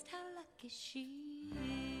Just how lucky she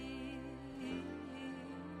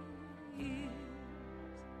is.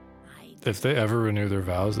 if they ever renew their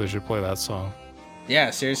vows, they should play that song.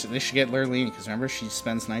 Yeah, seriously, they should get Lurleen, because remember, she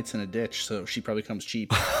spends nights in a ditch, so she probably comes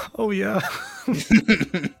cheap. Oh yeah,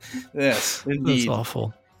 Yes, that's indeed.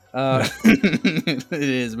 awful. It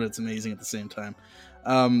is, but it's amazing at the same time.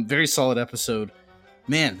 Very solid episode.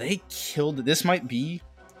 Man, they killed it. This might be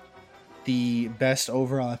the best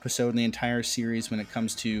overall episode in the entire series when it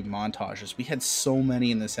comes to montages. We had so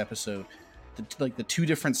many in this episode. The two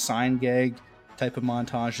different sign gag type of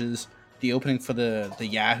montages, the opening for the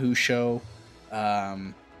Yahoo show,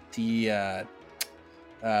 the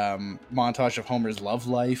montage of Homer's love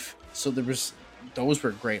life. So those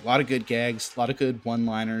were great. A lot of good gags, a lot of good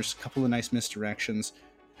one-liners, a couple of nice misdirections,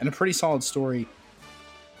 and a pretty solid story.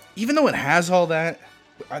 Even though it has all that,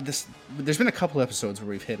 there's been a couple episodes where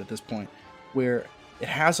we've hit at this point where it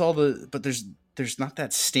has all but there's not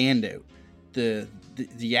that standout. The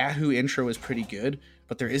Yahoo intro is pretty good,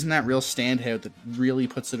 but there isn't that real standout that really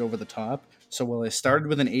puts it over the top. So while I started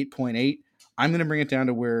with an 8.8, I'm going to bring it down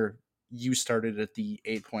to where you started at the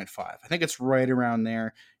 8.5. I think it's right around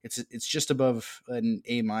there. It's just above an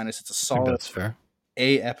A-. It's a solid That's fair.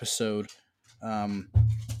 A episode. A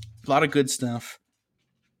lot of good stuff,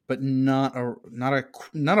 but not a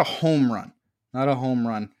home run. Not a home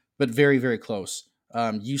run, but very, very close.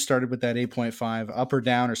 You started with that 8.5. Up or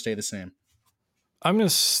down, or stay the same? I'm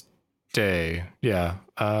gonna stay. Yeah.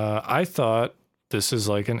 I thought this is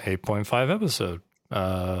like an 8.5 episode.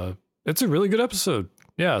 It's a really good episode.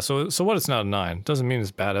 Yeah. So what? It's not a 9. Doesn't mean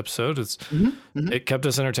it's a bad episode. It kept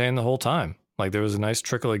us entertained the whole time. Like there was a nice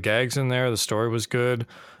trickle of gags in there. The story was good.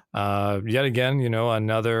 Yet again,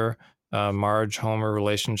 another Marge Homer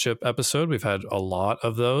relationship episode. We've had a lot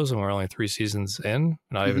of those, and we're only 3 seasons in,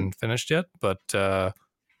 not even finished yet. But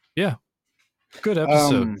yeah, good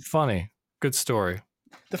episode. Funny, good story.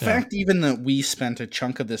 The fact even that we spent a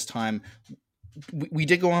chunk of this time, we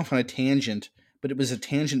did go off on a tangent, but it was a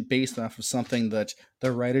tangent based off of something that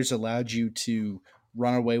the writers allowed you to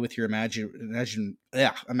run away with your imagination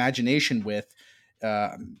with.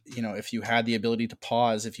 If you had the ability to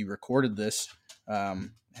pause, if you recorded this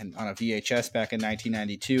and on a VHS back in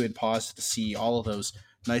 1992 and paused to see all of those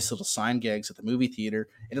nice little sign gags at the movie theater,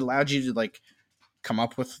 it allowed you to come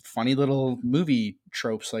up with funny little movie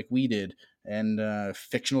tropes like we did, and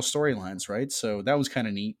fictional storylines, right? So that was kind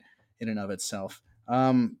of neat in and of itself.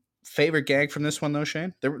 Favorite gag from this one though,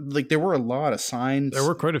 Shane? There were a lot of signs. There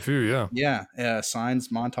were quite a few, yeah. Yeah, signs,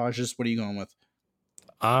 montages. What are you going with?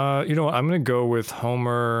 I'm going to go with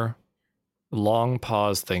Homer long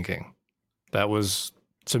pause thinking. That was,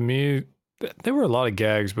 to me, there were a lot of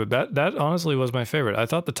gags, but that honestly was my favorite. I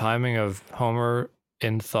thought the timing of Homer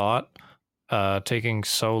in thought, taking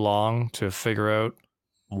so long to figure out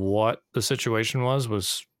what the situation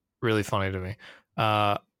was really funny to me.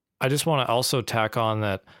 I just want to also tack on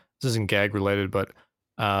that this isn't gag related, but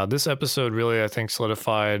this episode really, I think,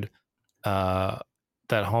 solidified that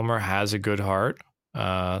Homer has a good heart.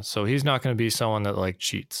 So he's not going to be someone that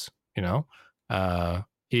cheats,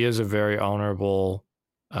 he is a very honorable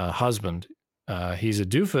husband. He's a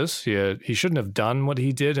doofus. He shouldn't have done what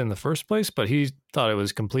he did in the first place, but he thought it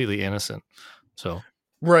was completely innocent. So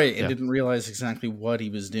right, and didn't realize exactly what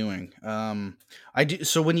he was doing. I do.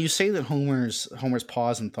 So when you say that Homer's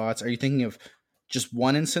pause and thoughts, are you thinking of just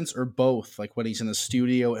one instance or both? Like when he's in the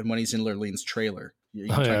studio and when he's in Lurleen's trailer?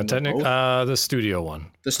 Technically, the studio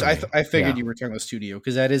one. I figured you were talking about the studio,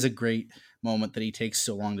 because that is a great moment that he takes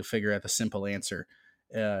so long to figure out the simple answer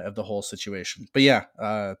of the whole situation. But yeah,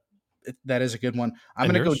 that is a good one. I'm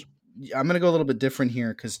gonna go a little bit different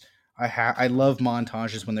here, because I love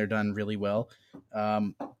montages when they're done really well.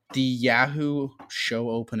 The Yahoo show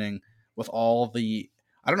opening with all the,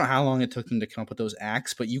 I don't know how long it took them to come up with those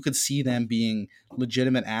acts, but you could see them being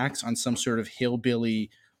legitimate acts on some sort of hillbilly,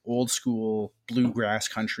 old school bluegrass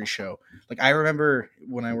country show. I remember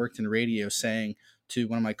when I worked in radio saying to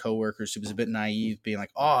one of my coworkers who was a bit naive, being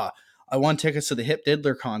like, I won tickets to the Hip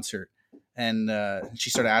Diddler concert. And she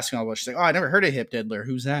started asking all about. She's like, "Oh, I never heard of Hip Diddler.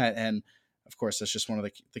 Who's that?" And of course, that's just one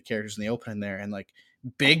of the characters in the opening there. And like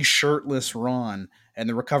big shirtless Ron and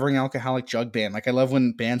the Recovering Alcoholic Jug Band. Like I love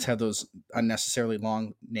when bands have those unnecessarily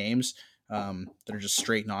long names that are just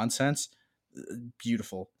straight nonsense.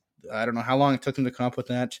 Beautiful. I don't know how long it took them to come up with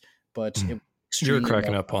that, but You're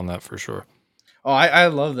cracking up on that for sure. Oh, I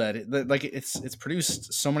love that. It's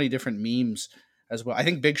produced so many different memes as well. I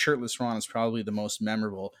think Big Shirtless Ron is probably the most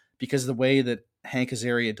memorable because the way that Hank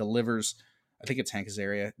Azaria delivers, I think it's Hank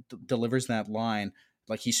Azaria, delivers that line,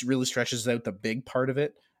 like he really stretches out the big part of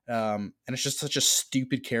it. And it's just such a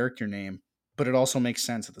stupid character name, but it also makes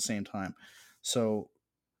sense at the same time. So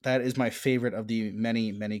that is my favorite of the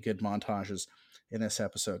many, many good montages in this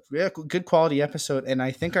episode. Yeah, good quality episode. And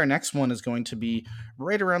I think our next one is going to be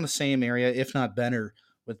right around the same area, if not better,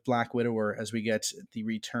 with Black Widower as we get the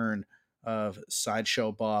return of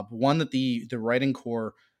Sideshow Bob. One that the writing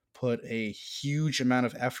core put a huge amount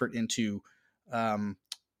of effort into,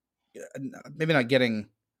 maybe not getting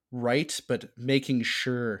right, but making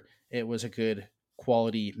sure it was a good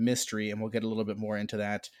quality mystery. And we'll get a little bit more into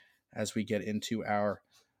that as we get into our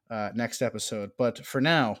next episode. But for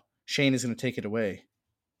now, Shane is going to take it away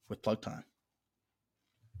with plug time.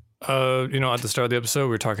 At the start of the episode,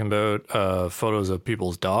 we were talking about photos of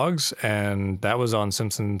people's dogs, and that was on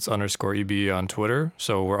Simpsons_EB on Twitter.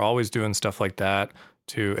 So we're always doing stuff like that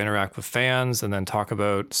to interact with fans and then talk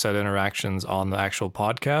about said interactions on the actual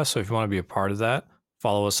podcast. So if you want to be a part of that,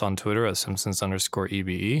 follow us on Twitter at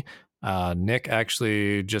Simpsons_EBE. Nick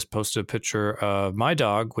actually just posted a picture of my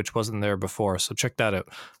dog, which wasn't there before. So check that out.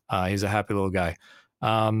 He's a happy little guy.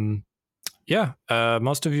 Most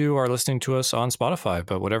of you are listening to us on Spotify,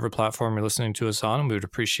 but whatever platform you're listening to us on, we would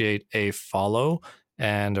appreciate a follow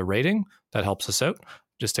and a rating. That helps us out.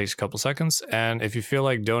 Just takes a couple seconds. And if you feel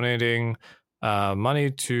like donating money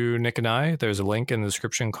to Nick and I, there's a link in the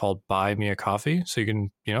description called Buy Me a Coffee. So you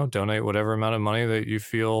can, donate whatever amount of money that you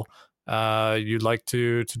feel you'd like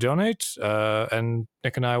to donate. And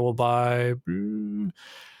Nick and I will buy,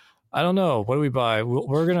 I don't know. What do we buy?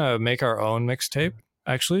 We're going to make our own mixtape.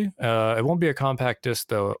 Actually, it won't be a compact disc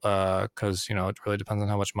though, because it really depends on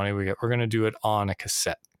how much money we get. We're gonna do it on a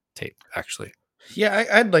cassette tape, actually. Yeah,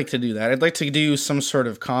 I'd like to do that. I'd like to do some sort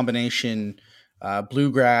of combination,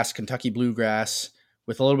 bluegrass, Kentucky bluegrass,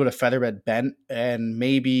 with a little bit of featherbed bent, and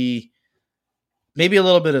maybe a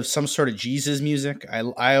little bit of some sort of Jesus music.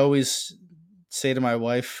 I always say to my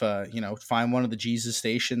wife, find one of the Jesus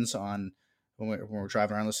stations on when we're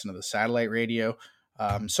driving around listening to the satellite radio.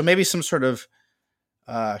 So maybe some sort of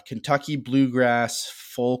Kentucky bluegrass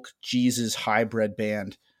folk Jesus hybrid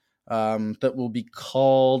band that will be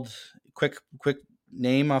called, quick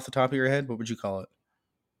name off the top of your head, what would you call it?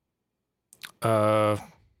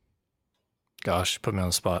 Gosh, put me on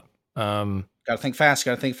the spot. Gotta think fast.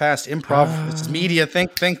 Improv. This is media.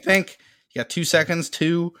 Think. You got 2 seconds.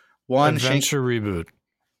 2, 1. Adventure Reboot.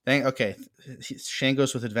 Okay. Shane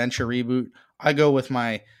goes with Adventure Reboot. I go with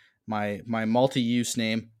my multi-use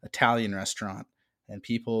name, Italian Restaurant. And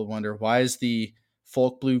people wonder, why is the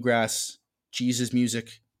folk bluegrass Jesus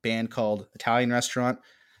music band called Italian Restaurant?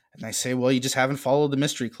 And I say, well, you just haven't followed the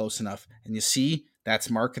mystery close enough. And you see, that's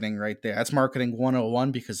marketing right there. That's marketing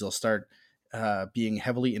 101, because they'll start being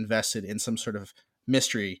heavily invested in some sort of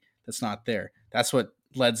mystery that's not there. That's what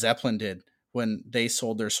Led Zeppelin did when they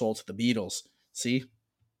sold their soul to the Beatles. See?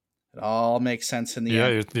 It all makes sense in the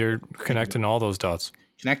end. Yeah, you're connecting all those dots.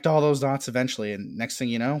 Connect all those dots eventually, and next thing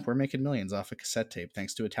you know, we're making millions off a cassette tape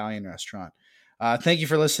thanks to Italian Restaurant. Thank you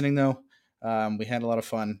for listening, though. We had a lot of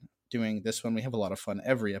fun doing this one. We have a lot of fun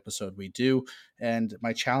every episode we do, and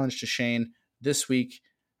my challenge to Shane this week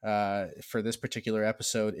for this particular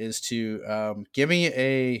episode is to give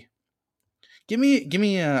me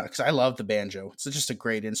because I love the banjo. It's just a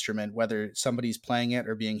great instrument, whether somebody's playing it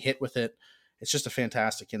or being hit with it. It's just a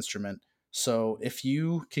fantastic instrument. So if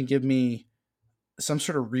you can give me some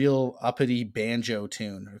sort of real uppity banjo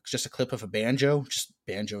tune, or just a clip of a banjo, just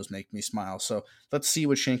banjos make me smile. So let's see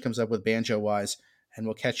what Shane comes up with banjo wise, and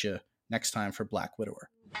we'll catch you next time for Black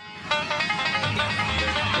Widower.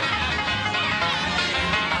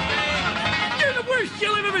 You're the worst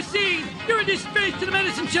show I've ever seen. You're a disgrace to the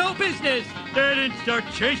medicine show business. They didn't start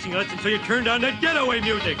chasing us until you turned on the getaway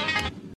music.